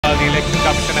Election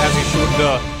Commission has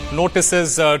issued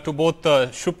notices to both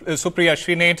Supriya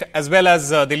Shrinate as well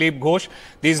as Dilip Ghosh.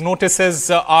 These notices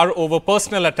are over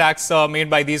personal attacks made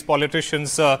by these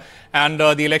politicians, and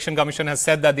the Election Commission has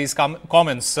said that these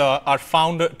comments are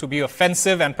found to be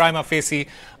offensive and prima facie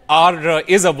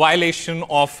is a violation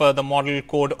of the Model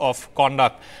Code of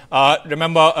Conduct.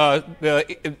 Remember,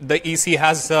 the EC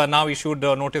has now issued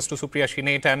a notice to Supriya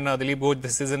Shrinate and Dilip Ghosh.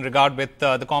 This is in regard with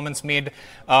the comments made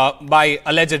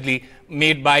allegedly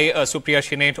made by Supriya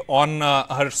Shrinate on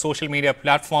her social media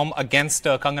platform against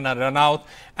Kangana Ranaut,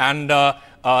 and the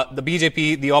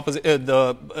BJP,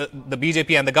 the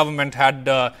BJP and the government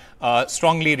had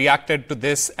strongly reacted to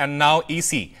this, and now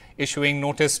EC issuing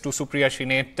notice to Supriya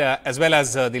Shrinate as well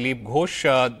as Dilip Ghosh.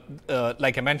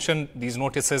 Like I mentioned, these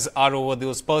notices are over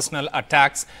those personal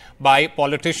attacks by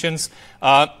politicians.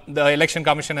 The Election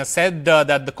Commission has said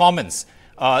that the comments,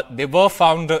 they were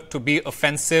found to be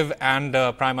offensive and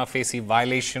prima facie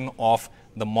violation of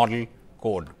the Model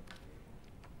Code.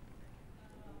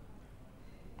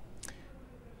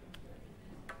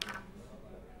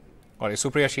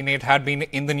 Supriya Shrinate had been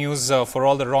in the news for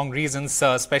all the wrong reasons,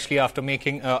 especially after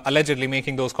allegedly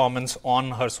making those comments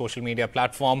on her social media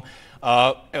platform,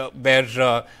 where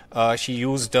she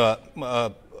used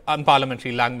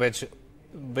unparliamentary language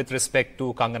with respect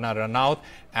to Kangana Ranaut,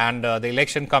 and the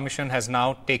Election Commission has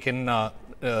now taken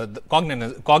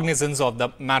cognizance of the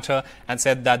matter and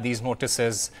said that these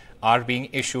notices are being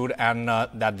issued and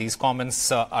that these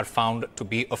comments are found to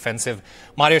be offensive.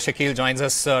 Maria Shakil joins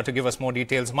us to give us more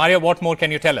details. Maria, what more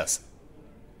can you tell us?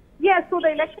 Yes, so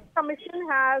the Election Commission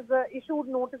has issued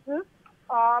notices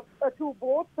to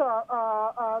both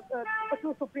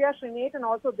to Supriya Shrinate and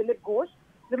also Dilip Ghosh.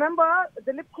 Remember,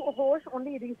 Dilip Ghosh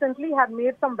only recently had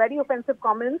made some very offensive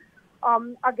comments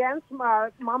against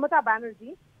Mamata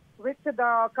Banerjee, which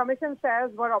the Commission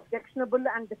says were objectionable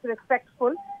and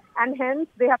disrespectful. And hence,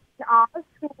 they have been asked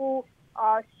to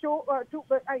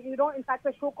in fact,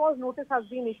 a show cause notice has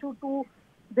been issued to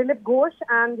Dilip Ghosh,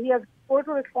 and he has told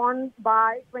to respond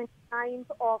by 29th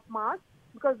of March,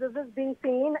 because this is being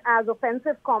seen as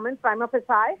offensive comments, prima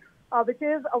facie, which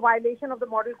is a violation of the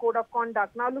Model Code of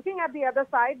Conduct. Now, looking at the other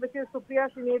side, which is Supriya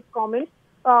Shrinate's comment,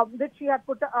 which she had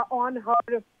put on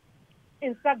her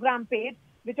Instagram page,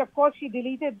 which of course she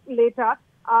deleted later.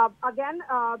 Again,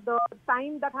 the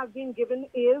time that has been given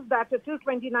is that till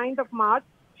 29th of March,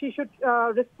 she should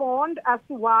respond as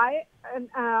to why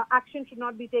action should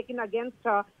not be taken against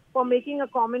her for making a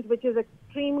comment which is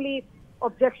extremely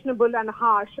objectionable and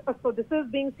harsh. So this is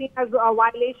being seen as a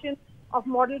violation of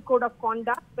Model Code of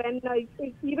Conduct. When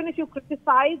even if you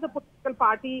criticize a political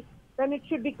party, then it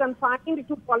should be confined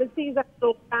to policies and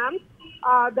programs.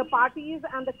 The parties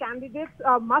and the candidates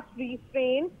must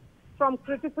refrain from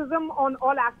criticism on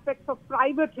all aspects of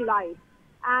private life,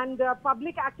 and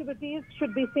public activities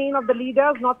should be seen of the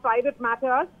leaders, not private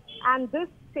matters. And this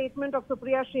statement of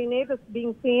Supriya Shrinate is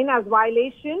being seen as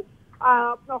violation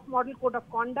of Model Code of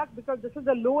Conduct, because this is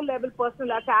a low-level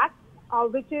personal attack,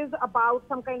 which is about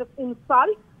some kind of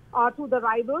insult to the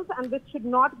rivals, and which should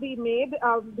not be made,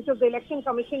 because the Election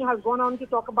Commission has gone on to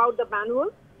talk about the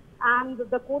manual, and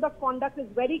the Code of Conduct is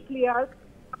very clear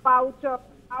about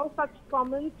how such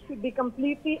comments should be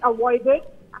completely avoided,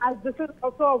 as this is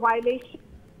also a violation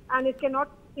and it cannot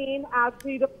be seen as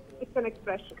freedom of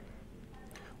expression.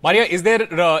 Maria, is there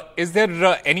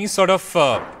any sort of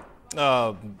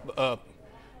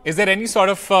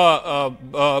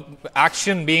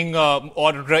action being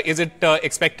or is it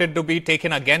expected to be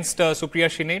taken against Supriya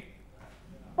Shrinate?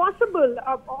 Possible,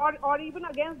 or even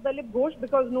against Dilip Ghosh,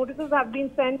 because notices have been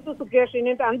sent to Supriya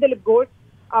Shrinate and Dilip Ghosh,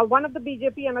 one of the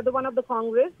BJP, another one of the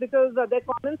Congress, because their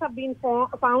comments have been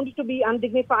found to be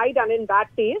undignified and in bad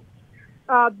taste.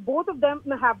 Both of them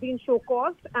have been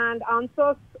show-caused, and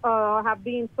answers have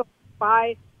been sought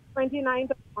by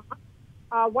 29th of March.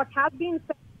 What has been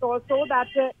said also that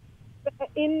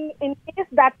in case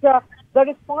that the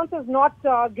response is not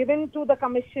given to the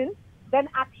Commission, then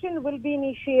action will be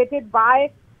initiated by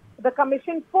the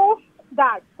Commission post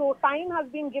that. So time has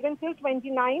been given till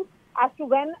 29th as to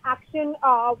when action,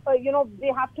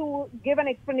 they have to give an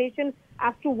explanation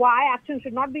as to why action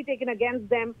should not be taken against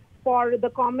them for the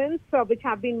comments which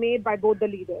have been made by both the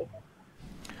leaders.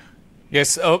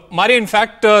 Yes, Maria, in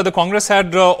fact, the Congress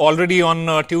had already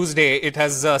on Tuesday, it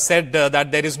has said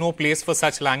that there is no place for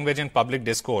such language in public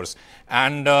discourse.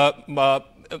 And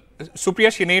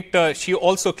Supriya Shrinate, she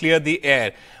also cleared the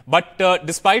air. But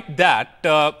despite that,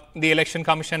 the Election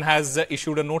Commission has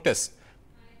issued a notice.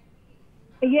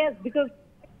 Yes, because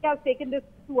it has taken this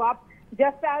issue up,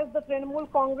 just as the Trinamool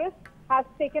Congress has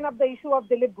taken up the issue of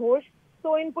Dilip Ghosh.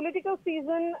 So in political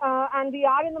season, and we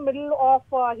are in the middle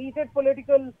of heated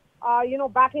political,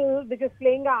 battle which is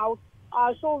playing out.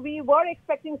 So we were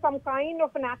expecting some kind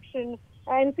of an action.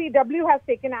 NCW has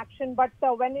taken action, but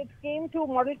when it came to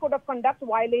Model Code of Conduct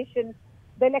violation,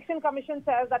 the Election Commission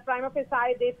says that prima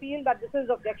facie they feel that this is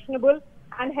objectionable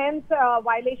and hence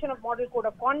violation of Model Code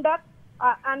of Conduct.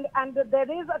 And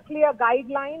there is a clear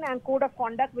guideline and code of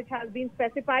conduct which has been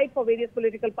specified for various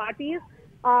political parties.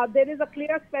 There is a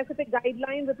clear specific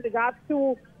guideline with regards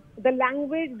to the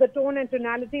language, the tone and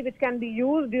tonality which can be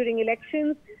used during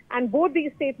elections. And both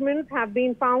these statements have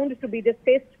been found to be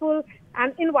distasteful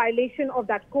and in violation of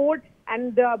that code.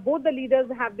 And both the leaders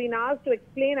have been asked to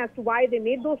explain as to why they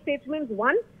made those statements,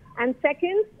 one. And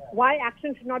second, why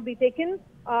action should not be taken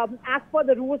as per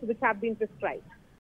the rules which have been prescribed.